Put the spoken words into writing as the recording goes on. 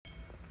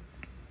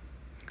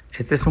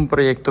Este es un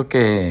proyecto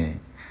que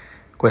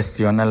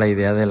cuestiona la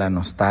idea de la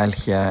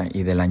nostalgia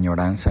y de la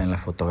añoranza en la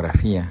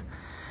fotografía,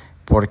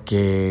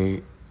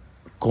 porque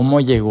 ¿cómo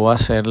llegó a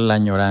ser la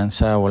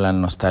añoranza o la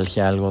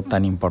nostalgia algo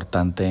tan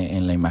importante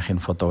en la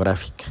imagen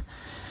fotográfica?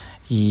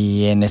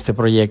 Y en este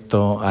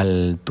proyecto,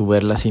 al tú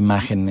ver las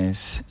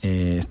imágenes,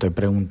 estoy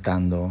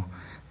preguntando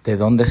 ¿de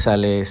dónde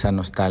sale esa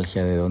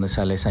nostalgia? ¿De dónde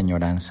sale esa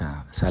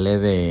añoranza? ¿Sale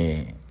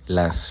de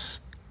las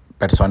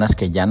personas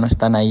que ya no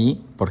están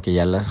ahí porque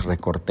ya las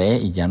recorté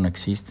y ya no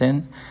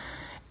existen?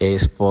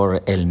 ¿Es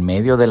por el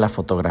medio de la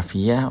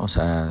fotografía, o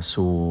sea,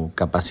 su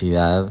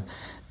capacidad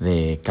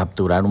de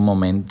capturar un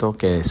momento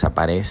que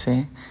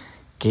desaparece?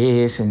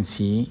 ¿Qué es en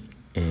sí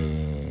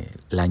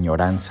la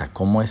añoranza?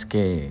 ¿Cómo es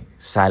que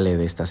sale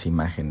de estas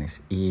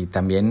imágenes? Y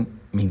también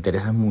me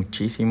interesa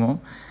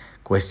muchísimo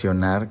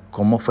cuestionar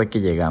cómo fue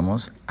que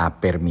llegamos a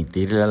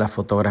permitirle a la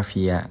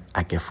fotografía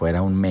a que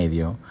fuera un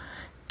medio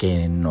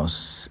que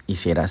nos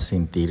hiciera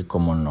sentir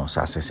como nos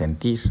hace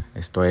sentir.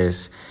 Esto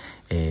es,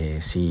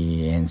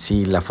 si en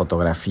sí la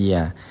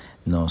fotografía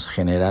nos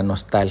genera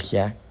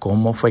nostalgia,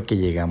 ¿cómo fue que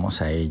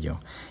llegamos a ello?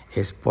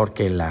 ¿Es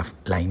porque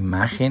la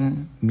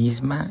imagen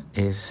misma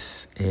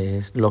es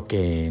lo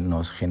que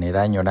nos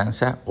genera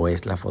añoranza o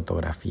es la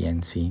fotografía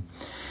en sí?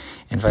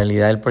 En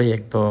realidad el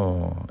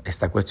proyecto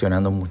está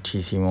cuestionando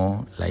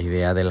muchísimo la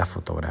idea de la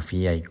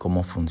fotografía y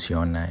cómo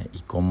funciona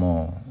y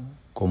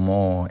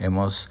cómo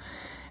hemos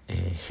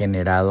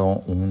generado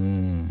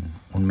un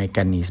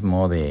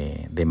mecanismo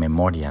de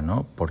memoria,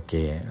 ¿no?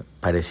 Porque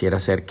pareciera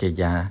ser que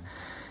ya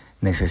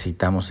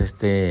necesitamos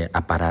este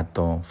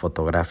aparato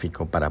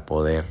fotográfico para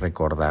poder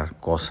recordar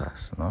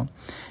cosas, ¿no?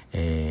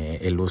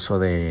 El uso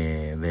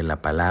de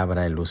la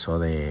palabra, el uso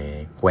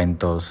de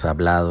cuentos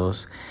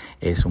hablados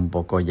es un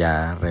poco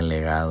ya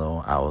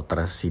relegado a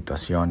otras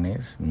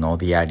situaciones no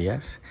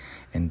diarias.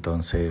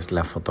 Entonces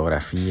la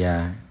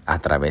fotografía, a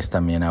través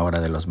también ahora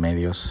de los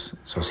medios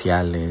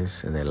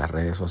sociales, de las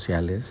redes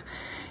sociales,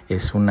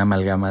 es una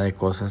amalgama de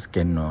cosas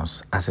que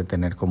nos hace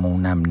tener como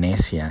una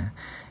amnesia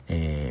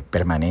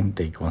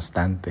permanente y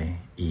constante,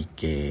 y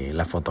que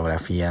la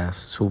fotografía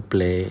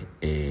suple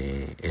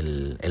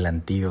el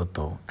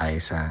antídoto a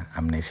esa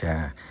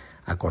amnesia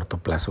a corto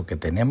plazo que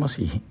tenemos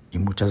y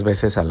muchas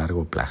veces a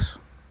largo plazo.